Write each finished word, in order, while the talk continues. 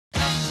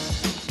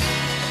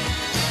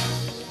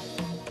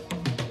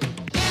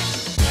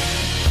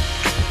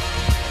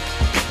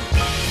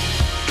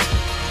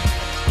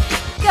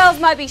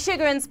might be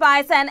sugar and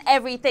spice and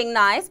everything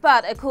nice,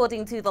 but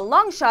according to the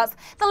long shots,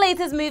 the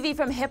latest movie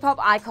from hip-hop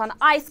icon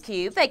Ice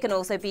Cube, they can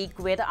also be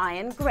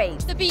gridiron great.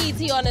 The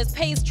BET Honors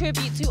pays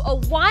tribute to a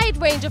wide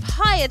range of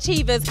high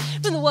achievers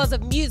from the worlds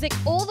of music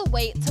all the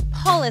way to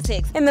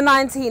politics. In the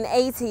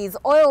 1980s,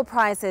 oil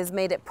prices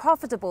made it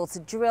profitable to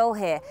drill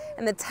here,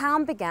 and the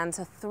town began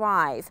to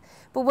thrive.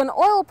 But when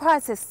oil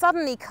prices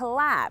suddenly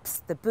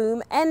collapsed, the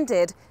boom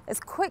ended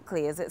as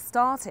quickly as it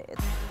started.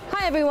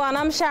 Hi everyone,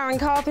 I'm Sharon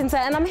Carpenter,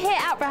 and I'm here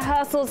at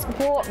rehearsals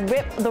for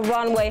Rip the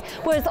Runway,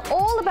 where it's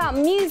all about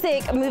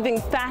music moving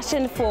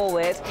fashion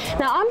forward.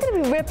 Now I'm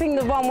going to be ripping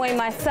the runway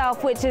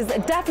myself, which is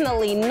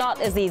definitely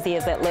not as easy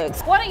as it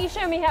looks. Why don't you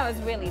show me how it's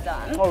really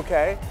done?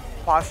 Okay,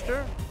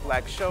 posture,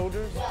 black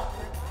shoulders.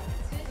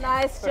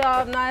 Nice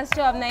job, nice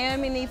job.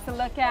 Naomi needs to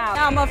look out.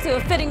 Now I'm off to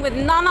a fitting with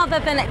none other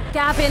than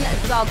Gavin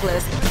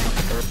Douglas.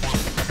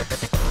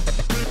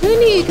 Who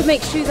knew you could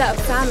make shoes out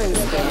of salmon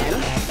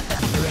skin?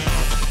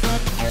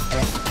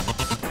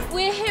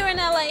 We're here in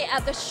LA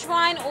at the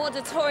Shrine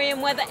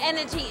Auditorium where the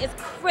energy is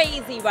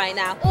crazy right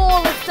now.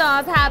 All the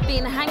stars have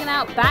been hanging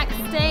out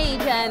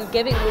backstage and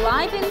giving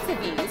live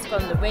interviews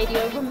from the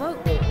radio remote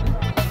room.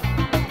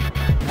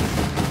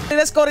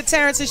 Let's go to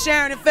Terrence and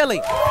Sharon in Philly.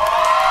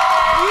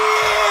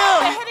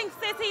 We're hitting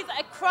cities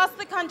across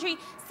the country,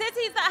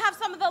 cities that have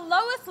some of the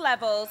lowest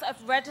levels of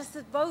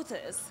registered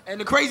voters. And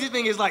the crazy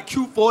thing is, like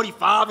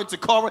Q45 and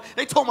Takara,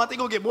 they told me I think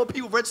they're gonna get more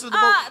people registered to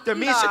vote than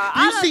me.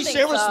 Do you see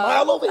Sharon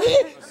smile over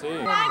here? Thank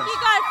you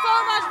guys so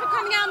much for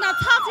coming out. Now,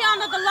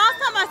 Tatiana, the last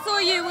time I saw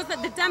you was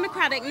at the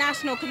Democratic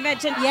National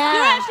Convention. Yeah.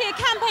 You're actually a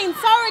campaign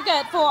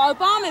surrogate for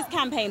Obama's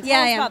campaign.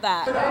 Tell us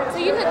about that. So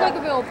you look like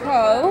a real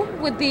pro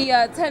with the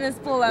tennis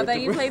ball out there.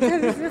 You play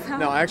tennis with her?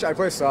 No, actually, I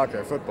play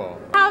soccer, football.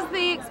 How's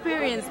the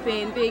experience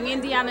been being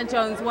Indiana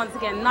Jones once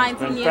again,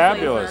 19 years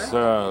Fabulous.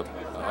 later?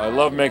 I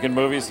love making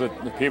movies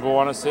that people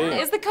want to see.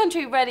 Is the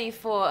country ready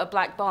for a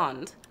black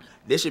Bond?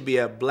 There should be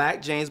a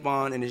black James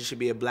Bond and there should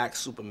be a black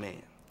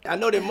Superman. I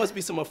know there must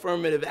be some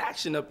affirmative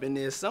action up in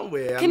there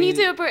somewhere. Can you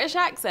do a British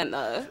accent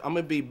though? I'm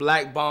gonna be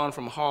Black Bond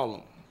from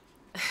Harlem.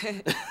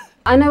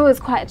 I know it was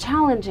quite a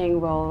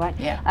challenging role, right?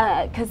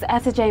 Yeah. Because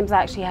Etta James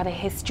actually had a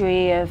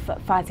history of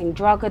fighting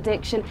drug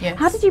addiction. Yes.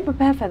 How did you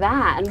prepare for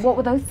that, and what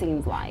were those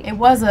scenes like? It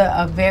was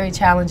a very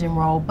challenging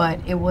role, but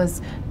it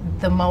was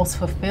the most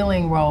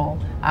fulfilling role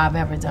I've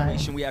ever done.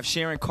 We have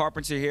Sharon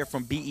Carpenter here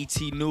from BET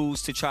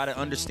News to try to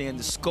understand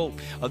the scope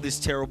of this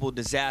terrible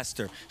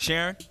disaster.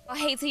 Sharon? Well,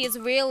 Haiti is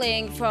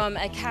reeling from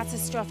a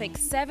catastrophic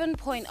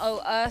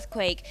 7.0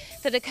 earthquake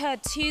that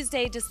occurred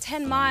Tuesday just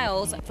 10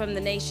 miles from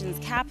the nation's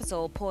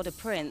capital,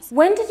 Port-au-Prince.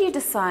 When did you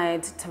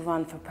decide to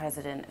run for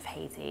president of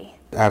Haiti?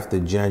 After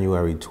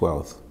January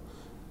 12th,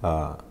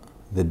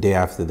 the day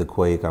after the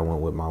quake, I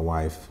went with my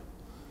wife,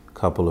 a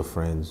couple of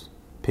friends,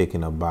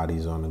 picking up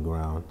bodies on the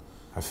ground.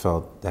 I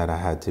felt that I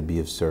had to be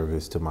of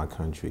service to my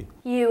country.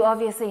 You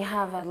obviously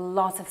have a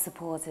lot of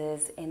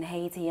supporters in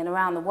Haiti and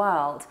around the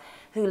world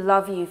who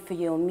love you for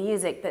your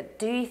music, but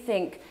do you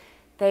think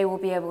they will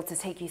be able to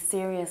take you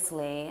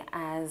seriously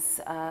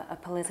as a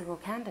political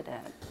candidate?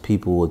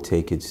 People will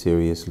take it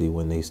seriously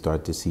when they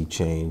start to see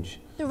change.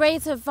 The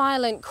rate of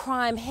violent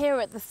crime here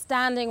at the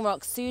Standing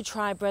Rock Sioux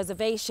Tribe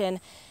Reservation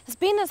has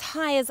been as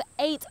high as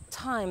 8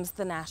 times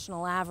the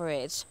national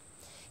average.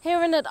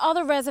 Here and at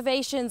other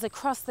reservations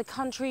across the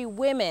country,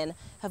 women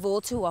have all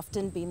too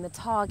often been the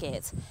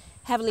target,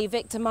 heavily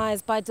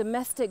victimized by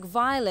domestic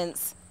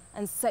violence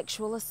and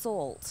sexual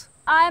assault.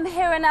 I'm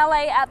here in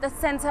LA at the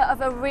center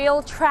of a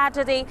real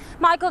tragedy.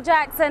 Michael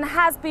Jackson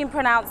has been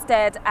pronounced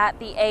dead at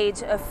the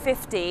age of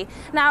 50.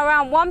 Now,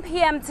 around 1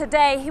 p.m.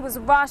 today, he was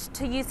rushed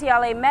to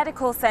UCLA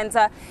Medical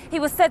Center. He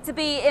was said to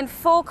be in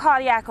full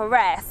cardiac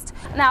arrest.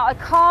 Now, a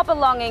car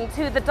belonging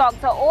to the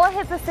doctor or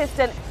his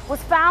assistant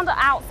was found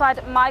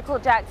outside Michael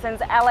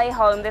Jackson's LA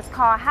home. This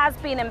car has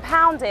been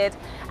impounded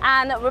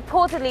and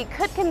reportedly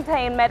could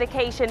contain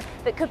medication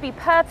that could be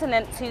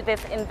pertinent to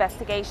this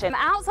investigation.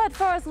 Outside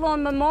Forest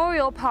Lawn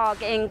Memorial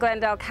Park in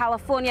Glendale,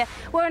 California,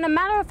 where in a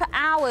matter of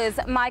hours,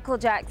 Michael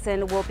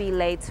Jackson will be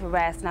laid to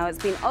rest. Now,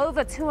 it's been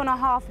over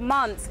 2.5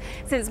 months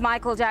since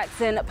Michael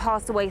Jackson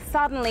passed away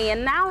suddenly,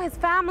 and now his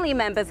family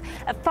members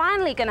are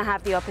finally going to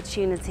have the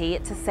opportunity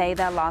to say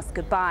their last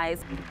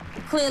goodbyes.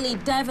 Clearly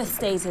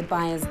devastated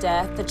by his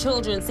death, the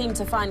children seem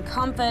to find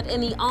comfort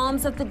in the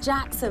arms of the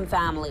Jackson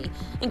family,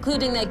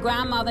 including their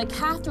grandmother,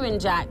 Katherine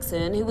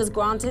Jackson, who was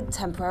granted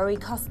temporary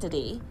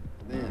custody.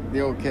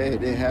 They're okay.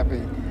 They're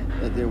happy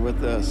that they're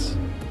with us.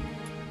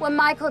 When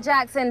Michael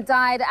Jackson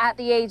died at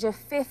the age of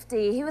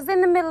 50, he was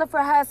in the middle of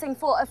rehearsing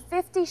for a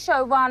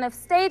 50-show run of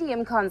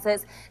stadium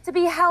concerts to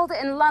be held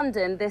in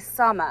London this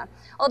summer.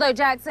 Although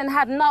Jackson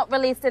had not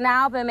released an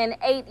album in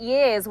 8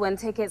 years when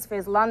tickets for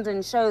his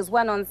London shows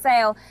went on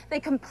sale, they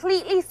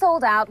completely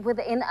sold out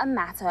within a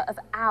matter of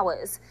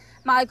hours.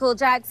 Michael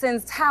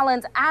Jackson's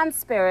talent and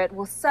spirit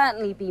will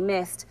certainly be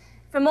missed.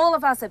 From all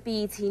of us at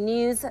BET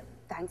News,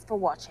 thanks for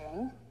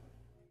watching.